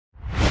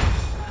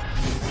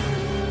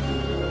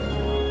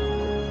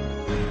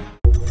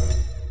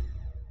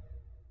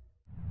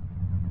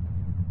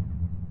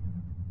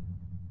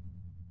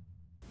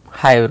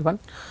Hi everyone,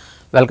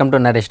 welcome to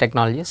Naresh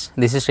Technologies.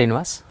 This is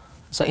Srinivas.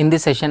 So in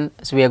this session,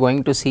 we are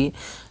going to see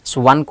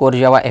one core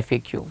Java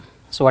FAQ.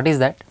 So what is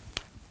that?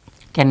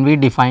 Can we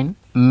define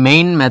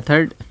main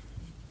method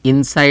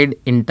inside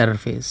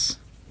interface?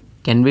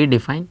 Can we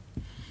define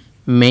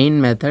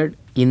main method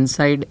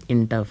inside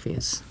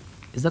interface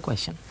is the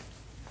question.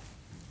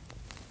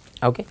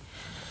 Okay.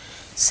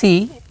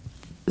 See,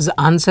 the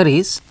answer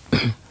is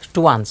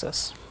two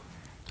answers.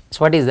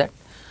 So what is that?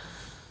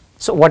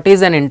 So what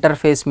is an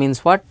interface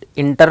means what?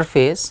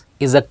 Interface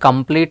is a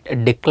complete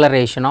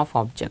declaration of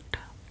object.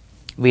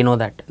 We know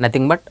that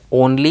nothing but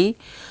only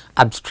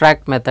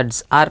abstract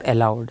methods are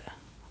allowed.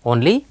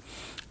 Only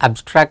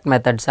abstract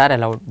methods are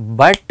allowed.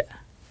 But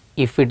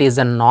if it is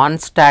a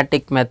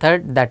non-static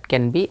method, that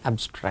can be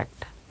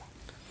abstract.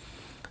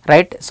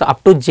 Right. So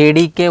up to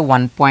JDK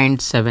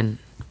 1.7.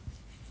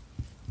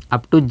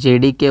 Up to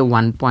JDK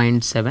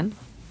 1.7.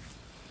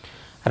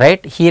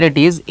 Right, here it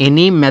is,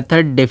 any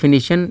method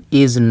definition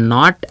is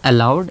not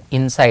allowed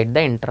inside the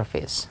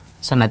interface.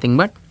 So nothing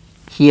but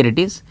here it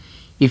is,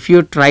 if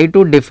you try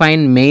to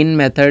define main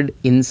method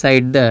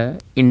inside the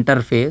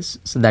interface,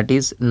 so that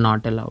is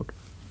not allowed.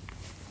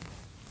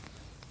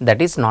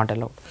 That is not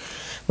allowed.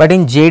 But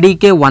in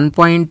JDK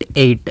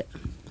 1.8,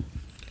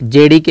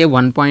 JDK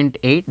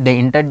 1.8 they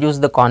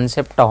introduced the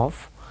concept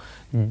of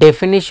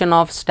definition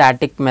of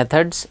static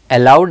methods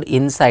allowed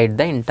inside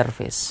the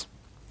interface.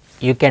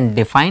 You can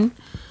define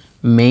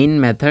main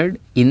method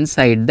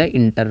inside the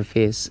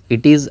interface.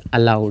 It is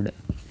allowed.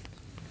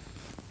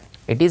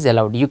 It is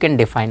allowed. You can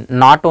define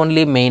not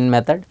only main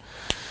method,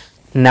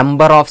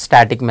 number of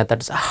static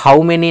methods.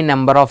 How many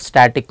number of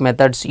static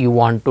methods you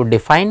want to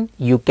define,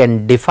 you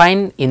can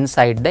define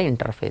inside the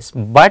interface.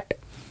 But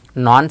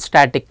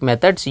non-static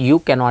methods you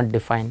cannot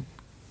define.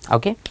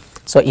 Okay.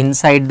 So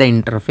inside the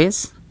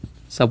interface,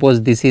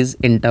 suppose this is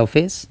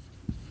interface.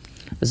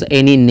 So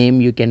any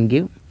name you can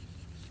give.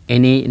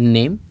 Any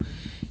name.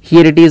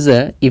 Here it is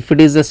if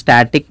it is a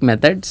static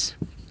methods,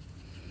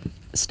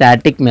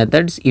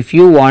 if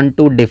you want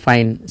to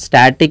define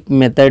static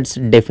methods,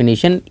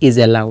 definition is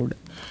allowed.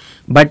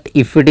 But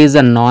if it is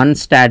a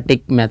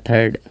non-static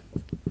method,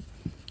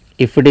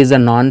 if it is a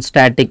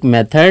non-static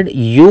method,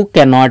 you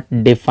cannot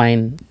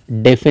define,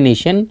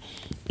 definition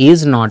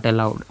is not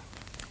allowed.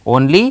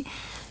 Only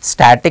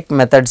static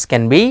methods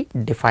can be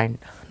defined.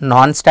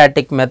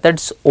 Non-static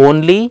methods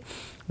only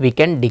we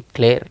can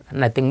declare,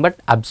 nothing but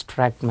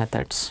abstract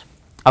methods.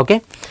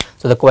 Okay.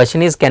 So the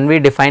question is, can we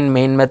define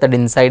main method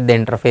inside the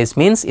interface?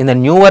 Means in the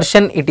new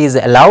version it is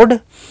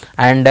allowed,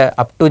 and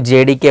up to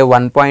JDK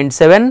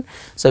 1.7,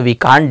 so we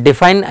can't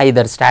define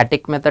either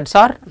static methods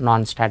or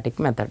non-static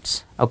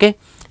methods. Okay.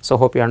 So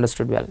hope you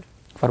understood well.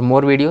 For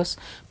more videos,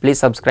 please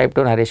subscribe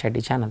to Naresh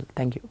IT channel.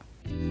 Thank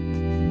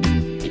you.